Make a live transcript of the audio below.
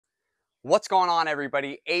What's going on,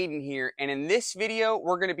 everybody? Aiden here, and in this video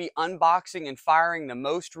we're going to be unboxing and firing the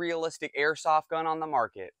most realistic airsoft gun on the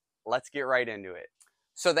market. Let's get right into it.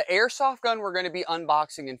 So the airsoft gun we're going to be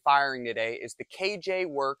unboxing and firing today is the KJ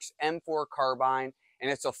Works M4 Carbine,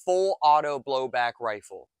 and it's a full auto blowback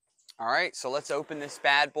rifle. Alright, so let's open this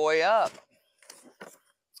bad boy up.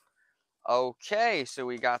 Okay, so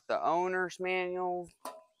we got the owner's manual.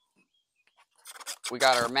 We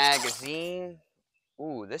got our magazine.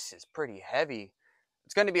 Ooh, this is pretty heavy.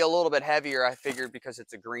 It's going to be a little bit heavier, I figured, because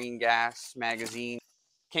it's a green gas magazine.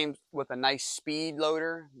 Came with a nice speed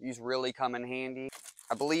loader. These really come in handy.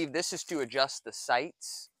 I believe this is to adjust the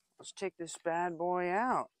sights. Let's take this bad boy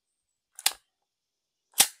out.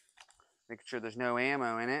 Making sure there's no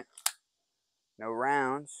ammo in it. No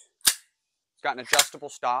rounds. It's got an adjustable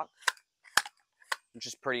stock, which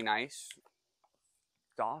is pretty nice.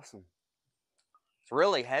 It's awesome. It's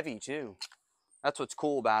really heavy, too. That's what's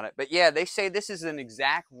cool about it. But yeah, they say this is an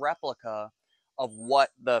exact replica of what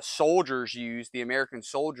the soldiers use, the American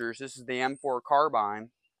soldiers. This is the M4 Carbine.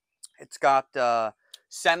 It's got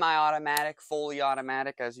semi-automatic, fully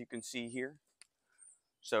automatic, as you can see here.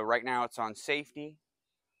 So right now it's on safety.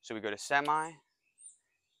 So we go to semi, and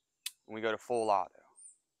we go to full auto.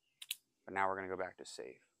 But now we're going to go back to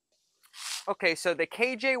safe. Okay, so the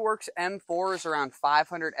KJ Works M4 is around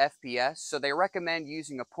 500 FPS, so they recommend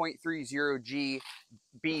using a .30G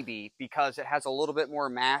BB because it has a little bit more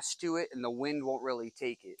mass to it and the wind won't really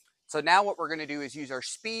take it. So now what we're going to do is use our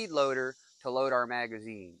speed loader to load our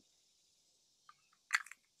magazine.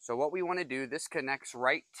 So what we want to do, this connects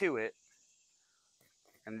right to it,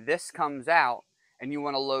 and this comes out, and you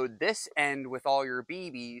want to load this end with all your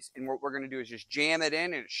BBs, and what we're going to do is just jam it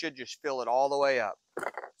in, and it should just fill it all the way up.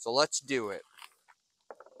 So let's do it.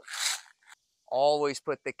 Always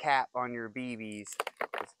put the cap on your BBs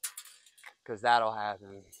because that'll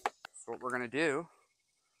happen. So what we're going to do,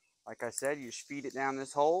 like I said, you just feed it down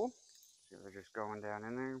this hole. So they're just going down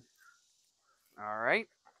in there. All right.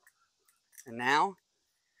 And now,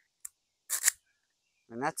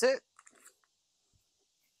 and that's it.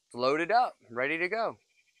 It's loaded up, ready to go.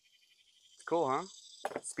 It's cool, huh?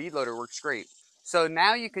 Speed loader works great. So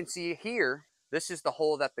now you can see here, this is the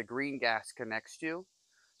hole that the green gas connects to.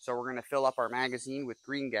 So we're going to fill up our magazine with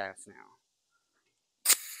green gas now.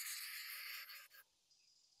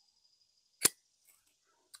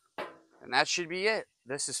 And that should be it.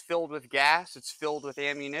 This is filled with gas. It's filled with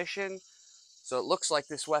ammunition. So it looks like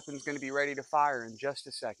this weapon's going to be ready to fire in just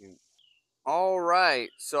a second. All right,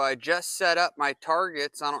 so I just set up my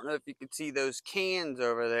targets. I don't know if you can see those cans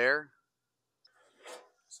over there.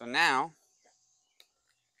 So now,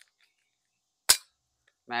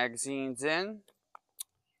 magazine's in.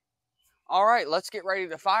 All right, let's get ready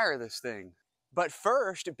to fire this thing. But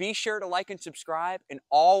first, be sure to like and subscribe, and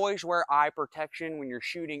always wear eye protection when you're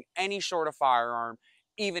shooting any sort of firearm,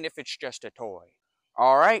 even if it's just a toy.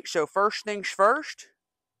 All right, so first things first,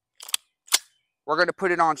 we're going to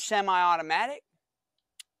put it on semi-automatic,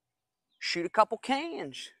 shoot a couple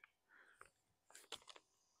cans.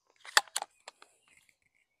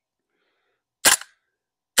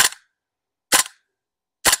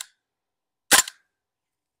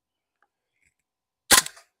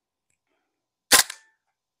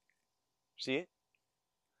 See it?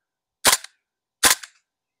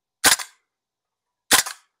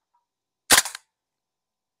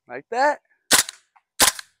 Like that.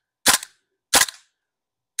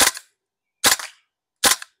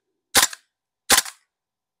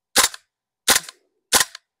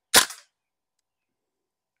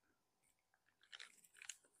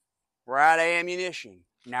 We're out of ammunition.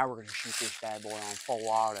 Now we're going to shoot this bad boy on full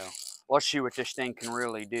auto. Let's see what this thing can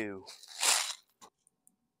really do.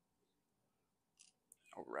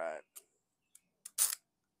 All right.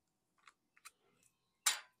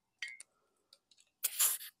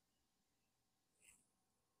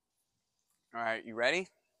 All right, you ready?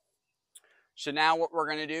 So now what we're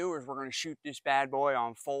going to do is we're going to shoot this bad boy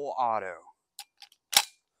on full auto.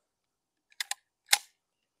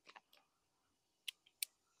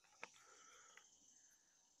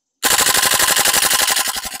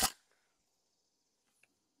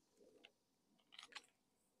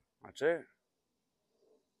 That's it.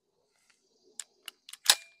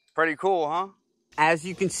 Pretty cool, huh? As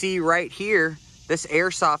you can see right here, this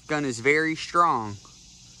airsoft gun is very strong.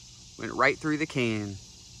 Went right through the can.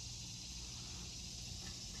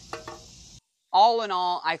 All in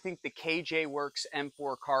all, I think the KJ Works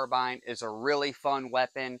M4 Carbine is a really fun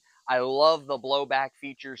weapon. I love the blowback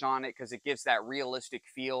features on it because it gives that realistic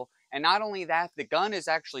feel. And not only that, the gun is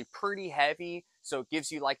actually pretty heavy, so it gives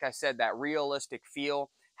you, like I said, that realistic feel.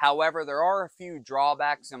 However, there are a few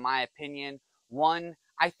drawbacks in my opinion. One,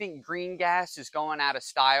 I think green gas is going out of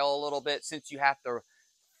style a little bit since you have to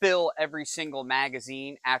fill every single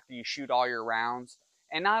magazine after you shoot all your rounds.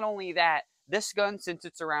 And not only that, this gun, since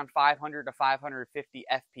it's around 500 to 550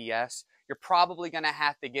 FPS, you're probably going to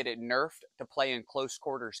have to get it nerfed to play in close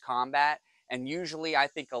quarters combat. And usually I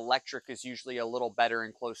think electric is usually a little better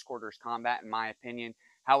in close quarters combat in my opinion.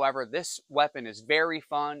 However, this weapon is very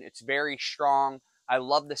fun. It's very strong. I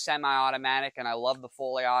love the semi-automatic and I love the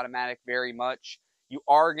fully automatic very much. You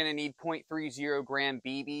are going to need 0.30 gram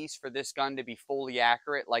BBs for this gun to be fully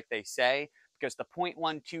accurate like they say, because the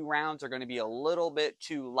 0.12 rounds are going to be a little bit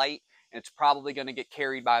too light and it's probably going to get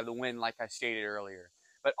carried by the wind like I stated earlier.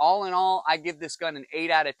 But all in all, I give this gun an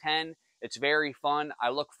 8 out of 10. It's very fun. I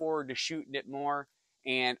look forward to shooting it more,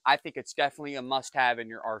 and I think it's definitely a must-have in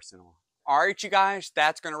your arsenal. All right, you guys,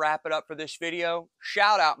 that's going to wrap it up for this video.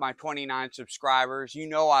 Shout out my 29 subscribers. You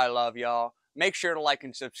know I love y'all. Make sure to like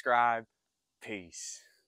and subscribe. Peace.